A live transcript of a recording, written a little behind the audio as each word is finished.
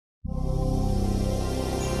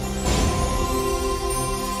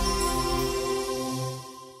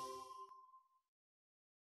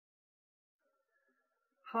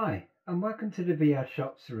Hi, and welcome to the VR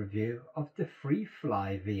Shop's review of the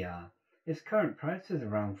Freefly VR. Its current price is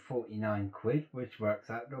around 49 quid, which works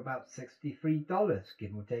out to about $63,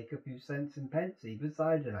 give or take a few cents and pence either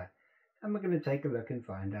side of that. And we're going to take a look and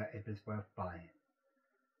find out if it's worth buying.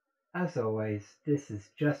 As always, this is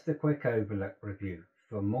just a quick overlook review.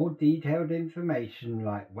 For more detailed information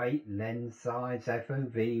like weight, lens size,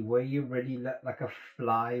 FOV, where you really look like a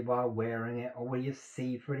fly while wearing it, or where you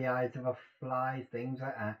see through the eyes of a fly, things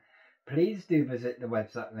like that, please do visit the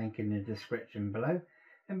website link in the description below.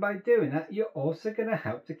 And by doing that, you're also going to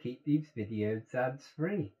help to keep these videos ads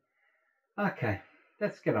free. Okay,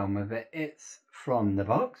 let's get on with it. It's from the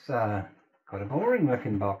box. Got a boring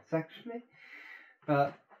looking box actually,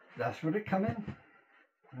 but that's what it come in.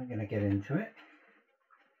 I'm going to get into it.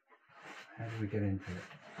 How do we get into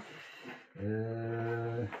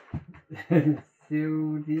it?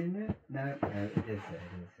 Sealed unit? No, it is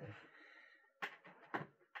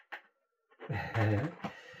there,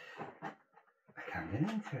 I can't get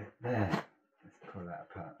into it. There. Let's pull that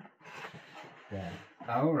apart. There.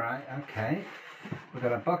 Alright, okay. We've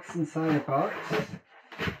got a box inside a box.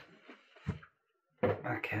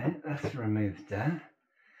 Okay, let's remove that.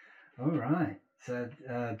 Alright, so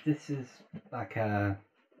this is like a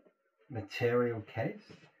material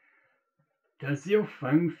case. Does your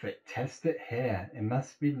phone fit? Test it here. It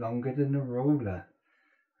must be longer than a ruler.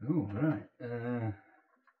 Oh, right.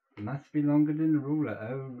 It must be longer than a ruler.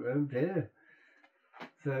 Oh dear.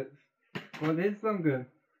 So, what is longer?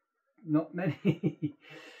 Not many.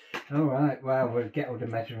 Alright, well, we'll get all the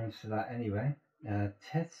measurements for that anyway.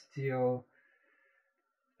 Test your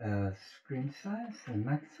screen size, the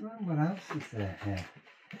maximum. What else is there here?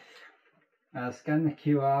 Scan the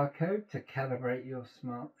QR code to calibrate your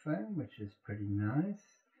smartphone, which is pretty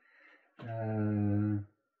nice.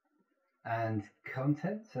 And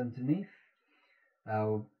contents underneath.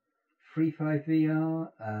 Freefly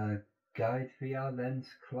VR, guide VR, lens,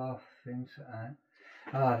 cloth, things like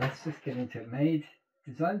that. Let's just get into it.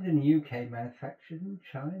 Designed in the UK, manufactured in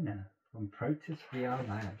China from Protus VR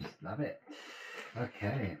Labs. Love it.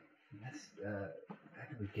 Okay, let's. How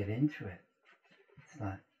do we get into it? It's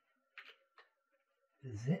like the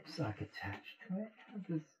zip's like attached to it.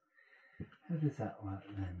 How does that work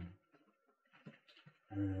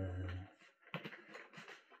then?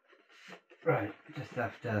 Right, just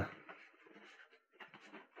have to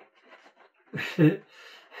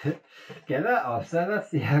get that off. So that's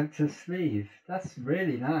the outer sleeve. That's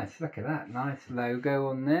really nice. Look at that. Nice logo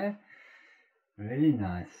on there. Really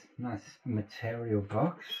nice. Nice material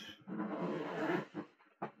box.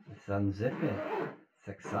 Let's unzip it. It's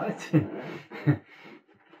exciting.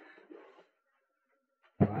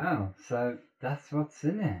 Wow, so that's what's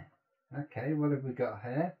in it. Okay, what have we got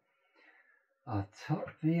here? Our top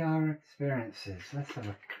VR experiences. Let's have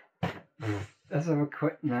a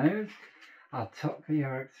quick nose. Our top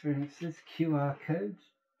VR experiences, QR codes,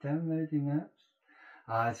 downloading apps.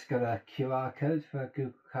 It's got a QR code for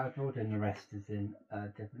Google Cardboard and the rest is in a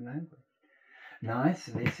different language. Nice,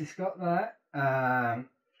 at least it's got that.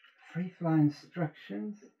 Freefly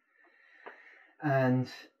instructions and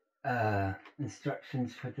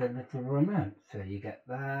instructions for the little remote. So you get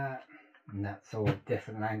that, and that's all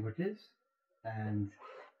different languages. And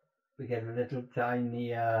we get a little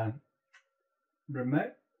tiny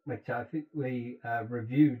remote, which I think we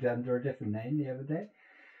reviewed under a different name the other day,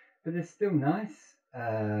 but it's still nice.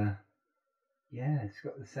 Yeah, it's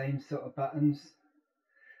got the same sort of buttons.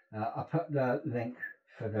 I'll put the link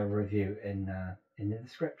for the review in the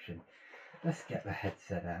description. Let's get the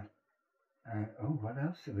headset out. Oh, what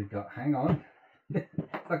else have we got? Hang on.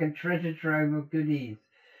 Like a treasure trove of goodies.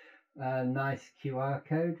 Nice QR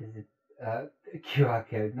code. Is it QR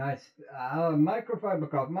code? Nice. Microfiber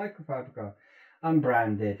cloth.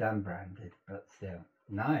 Unbranded, but still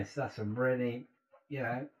nice. That's a really,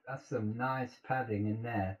 that's some nice padding in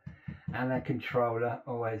there, and a controller.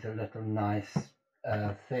 Always a little nice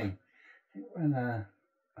thing.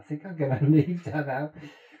 I think I'm gonna leave that out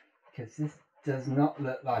because this does not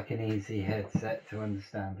look like an easy headset to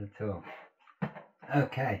understand at all.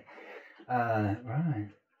 Okay, right.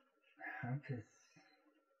 How does?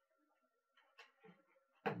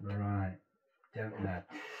 Right, don't know.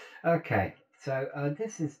 Okay, so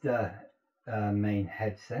this is the main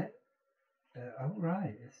headset. Oh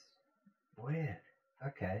right, it's weird.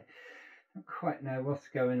 Okay, don't quite know what's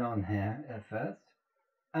going on here at first.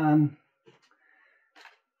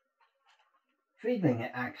 Feeling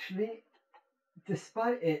it actually,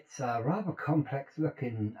 despite its rather complex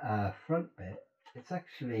looking front bit, it's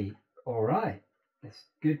actually alright. It's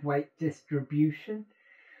good weight distribution.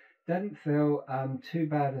 Doesn't feel too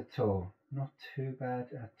bad at all. not too bad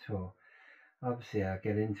at all. Obviously I'll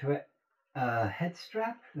get into it. Head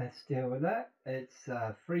strap, let's deal with that. It's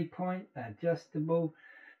 3-point adjustable,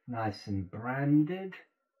 nice and branded,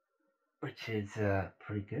 which is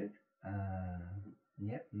pretty good.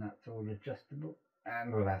 Yep, and that's all adjustable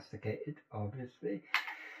and elasticated, obviously.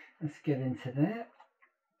 Let's get into that.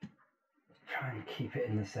 Try and keep it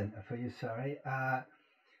in the center for you, sorry.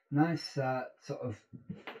 Nice sort of,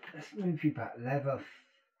 let's move you back, leather,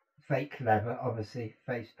 fake leather, obviously,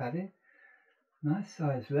 face padding. Nice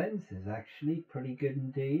size lenses, actually, pretty good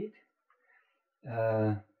indeed.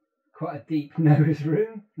 Quite a deep nose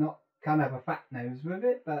room, can't have a fat nose with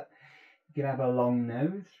it, but you can have a long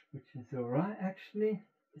nose, which is alright actually.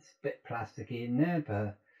 It's a bit plasticky in there,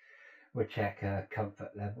 but we'll check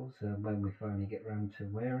comfort levels when we finally get round to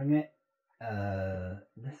wearing it.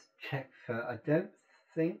 Let's check for, I don't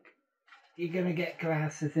think you're going to get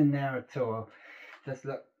glasses in there at all. It does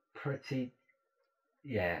look pretty,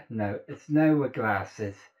 yeah, no, it's no with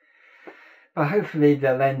glasses. But hopefully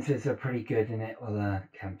the lenses are pretty good and it will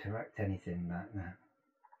counteract anything like that.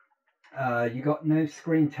 You got no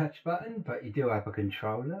screen touch button, but you do have a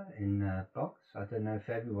controller in the box. I don't know if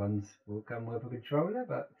everyone's will come with a controller,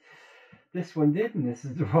 but this one did, and this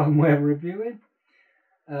is the one we're reviewing.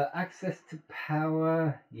 Access to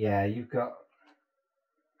power, yeah, you got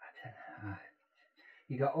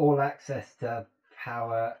all access to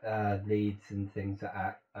power leads and things like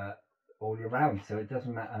that all around, so it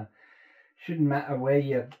doesn't matter. Shouldn't matter where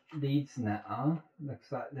your leads and that are.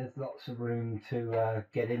 Looks like there's lots of room to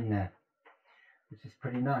get in there, which is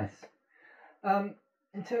pretty nice.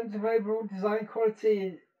 In terms of overall design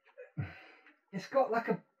quality, it's got like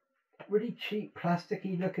a really cheap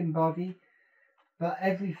plasticky looking body, but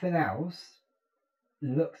everything else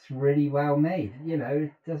looks really well made. You know,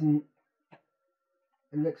 it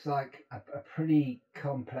looks like a pretty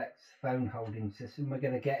complex phone holding system. We're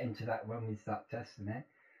going to get into that when we start testing it.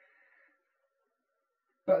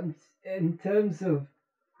 But in terms of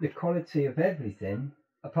the quality of everything,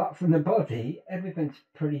 apart from the body, everything's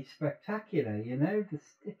pretty spectacular, you know. The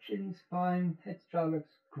stitching's fine, head strap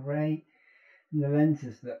looks great, and the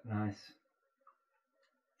lenses look nice.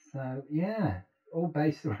 So, yeah, all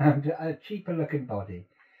based around a cheaper looking body.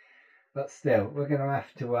 But still, we're going to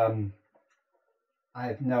have to, I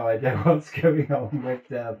have no idea what's going on with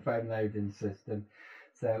the phone loading system.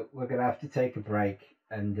 So we're going to have to take a break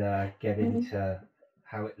and get into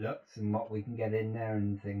how it looks and what we can get in there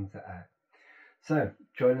and things like that. So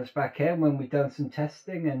join us back here when we've done some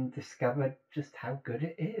testing and discovered just how good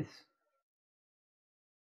it is.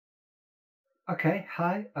 Okay,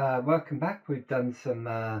 hi, welcome back. We've done some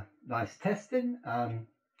nice testing.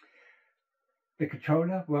 The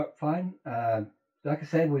controller worked fine. Like I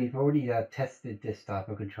said, we've already tested this type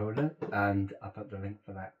of controller, and I'll put the link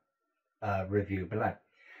for that review below.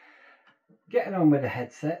 Getting on with the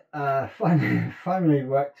headset, finally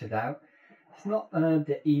worked it out. It's not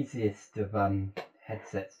the easiest of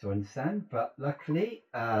headsets to understand, but luckily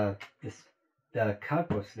the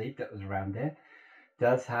cardboard sleeve that was around there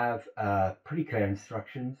does have pretty clear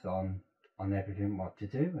instructions on everything what to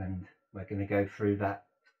do, and we're going to go through that,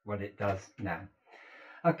 what it does now.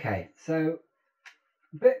 Okay, so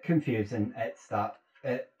a bit confusing at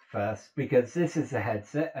first, because this is a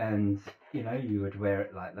headset and you know you would wear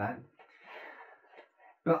it like that.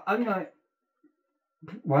 But unlike,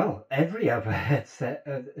 well, every other headset,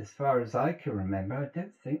 as far as I can remember, I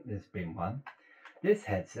don't think there's been one. This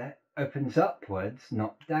headset opens upwards,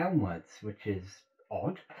 not downwards, which is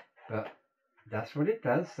odd, but that's what it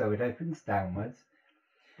does. So it opens downwards,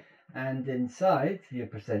 and inside you're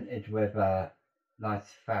presented with a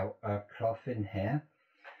nice felt cloth in here.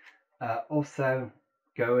 Also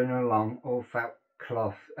going along, all felt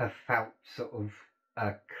cloth, felt sort of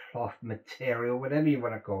cloth material, whatever you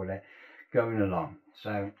want to call it, going along.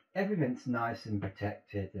 So everything's nice and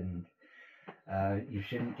protected, and you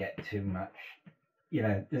shouldn't get too much, you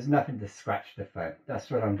know, there's nothing to scratch the phone. That's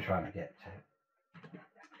what I'm trying to get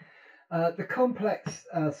to. The complex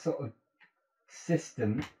sort of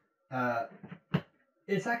system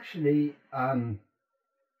is actually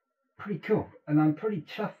pretty cool, and I'm pretty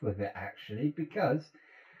chuffed with it actually, because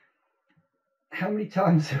how many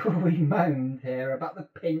times have we moaned here about the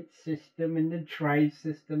pinch system and the tray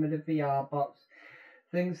system and the VR box,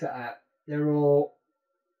 things like that. They're all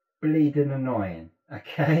bleeding annoying,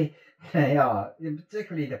 okay? They are,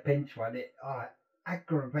 particularly the pinch one. It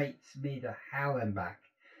aggravates me to hell and back.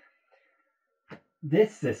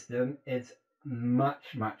 This system is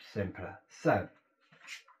much simpler. So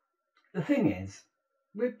the thing is,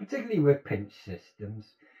 particularly with pinch systems,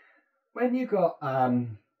 when you got a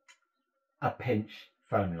pinch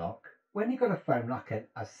phone lock, when you've got a phone like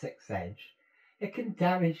a 6 Edge, it can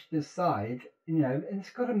damage the side, you know, and it's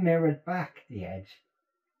got a mirrored back, the Edge.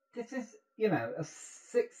 This is, you know, a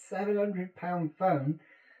 £600-700 phone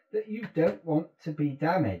that you don't want to be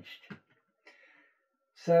damaged.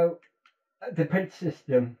 So the print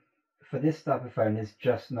system for this type of phone is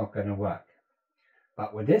just not going to work.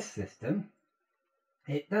 But with this system,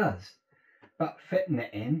 it does. But fitting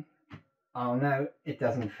it in, oh no, it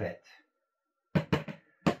doesn't fit.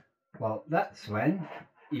 Well, that's when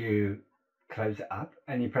you close it up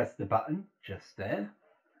and you press the button just there,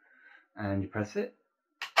 and you press it.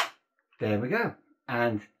 There we go.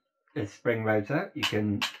 And the spring loads out. You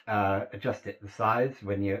can adjust it the size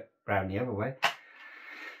when you're round the other way.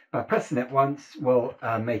 By pressing it once will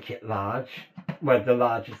make it large, well, the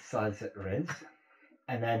largest size that there is.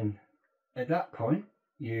 And then at that point,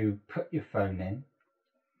 you put your phone in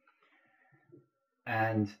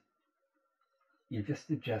and you just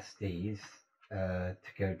adjust these to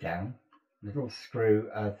go down. Little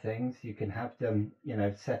screw things, you can have them, you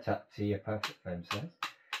know, set up to your perfect phone size.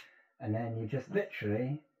 And then you just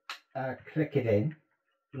literally click it in,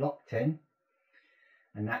 locked in,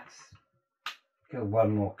 and that's, go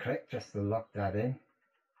one more click just to lock that in.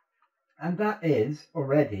 And that is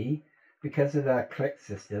already, because of the click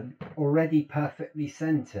system, already perfectly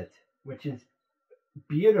centered, which is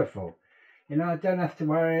beautiful. You know, I don't have to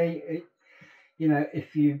worry, you know,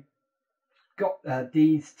 if you got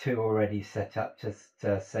these two already set up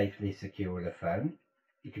to safely secure the phone,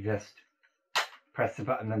 you can just press the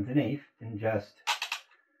button underneath and just,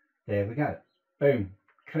 there we go, boom,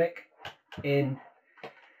 click in,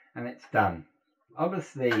 and it's done.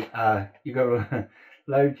 Obviously you've got to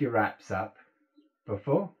load your apps up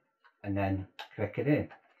before and then click it in,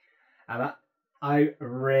 and I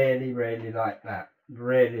really like that,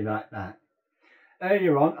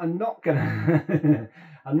 Earlier on, I'm not gonna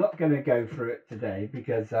I'm not gonna go through it today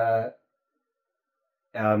because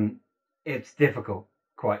it's difficult,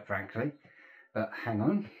 quite frankly. But hang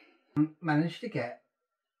on, managed to get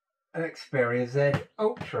an Xperia Z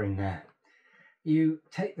Ultra in there. You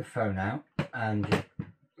take the phone out and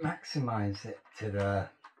maximize it to the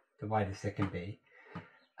widest it can be,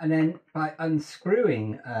 and then by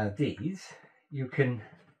unscrewing these, you can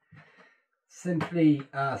simply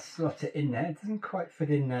slot it in there. It doesn't quite fit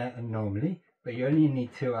in there normally, but you only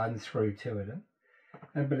need to unscrew 2 of them,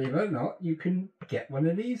 and believe it or not, you can get one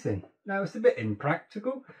of these in. Now it's a bit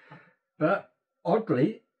impractical, but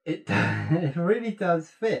oddly it really does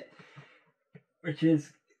fit, which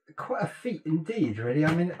is quite a feat indeed, really.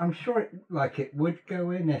 I mean, I'm sure it would go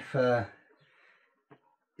in if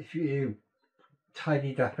you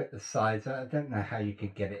tidied up at the sides. I don't know how you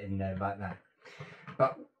could get it in there like that,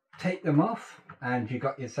 but take them off and you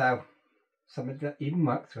got yourself something that even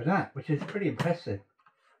works with that, which is pretty impressive.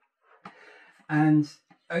 And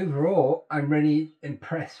overall, I'm really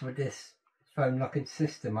impressed with this phone locking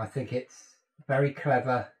system. I think it's very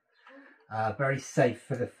clever, very safe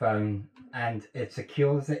for the phone, and it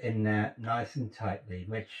secures it in there nice and tightly,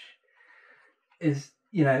 which is,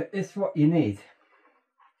 you know, it's what you need.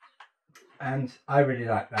 And I really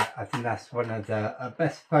like that. I think that's one of the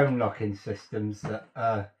best phone locking systems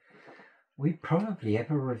that we probably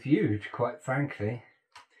ever reviewed, quite frankly.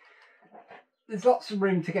 There's lots of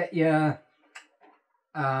room to get your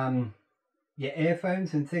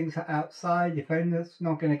earphones and things outside your phone that's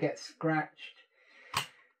not going to get scratched.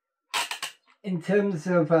 In terms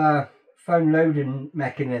of phone loading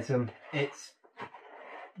mechanism, it's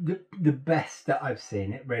the best that I've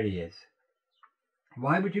seen. It really is.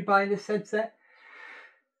 Why would you buy this headset?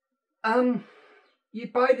 You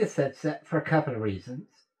buy this headset for a couple of reasons.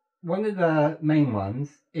 One of the main ones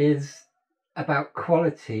is about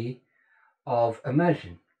quality of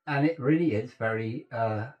immersion, and it really is very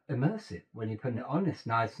immersive when you put it on. It's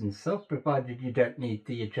nice and soft, provided you don't need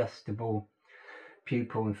the adjustable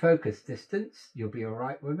pupil and focus distance, you'll be all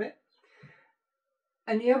right with it.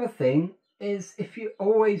 And the other thing is, if you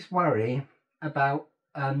always worry about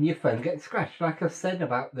your phone getting scratched, like I said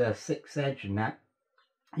about the 6 Edge and that,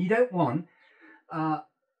 you don't want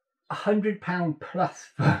 £100 plus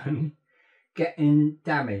phone getting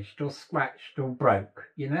damaged or scratched or broke.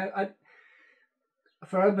 You know,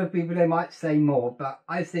 for other people they might say more, but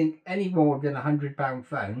I think any more than £100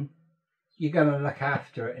 phone, you're going to look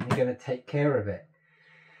after it and you're going to take care of it.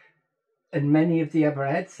 And many of the other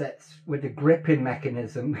headsets with the gripping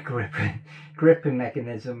mechanism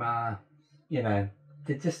are, you know,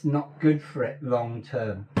 they're just not good for it long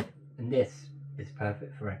term, and this is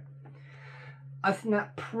perfect for it. I think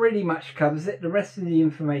that pretty much covers it. The rest of the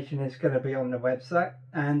information is going to be on the website,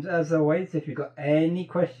 and as always, if you've got any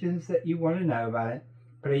questions that you want to know about it,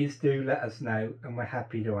 please do let us know and we're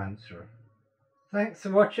happy to answer them. Thanks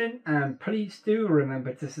for watching, and please do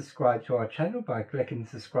remember to subscribe to our channel by clicking the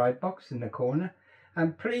subscribe box in the corner,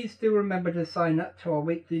 and please do remember to sign up to our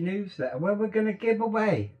weekly newsletter where we're going to give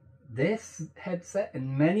away this headset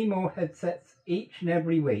and many more headsets each and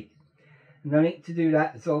every week. And the link to do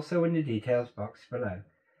that is also in the details box below.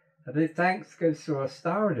 A big thanks goes to our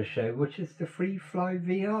star of the show, which is the Freefly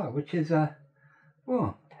VR, which is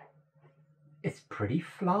well, it's pretty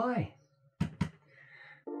fly.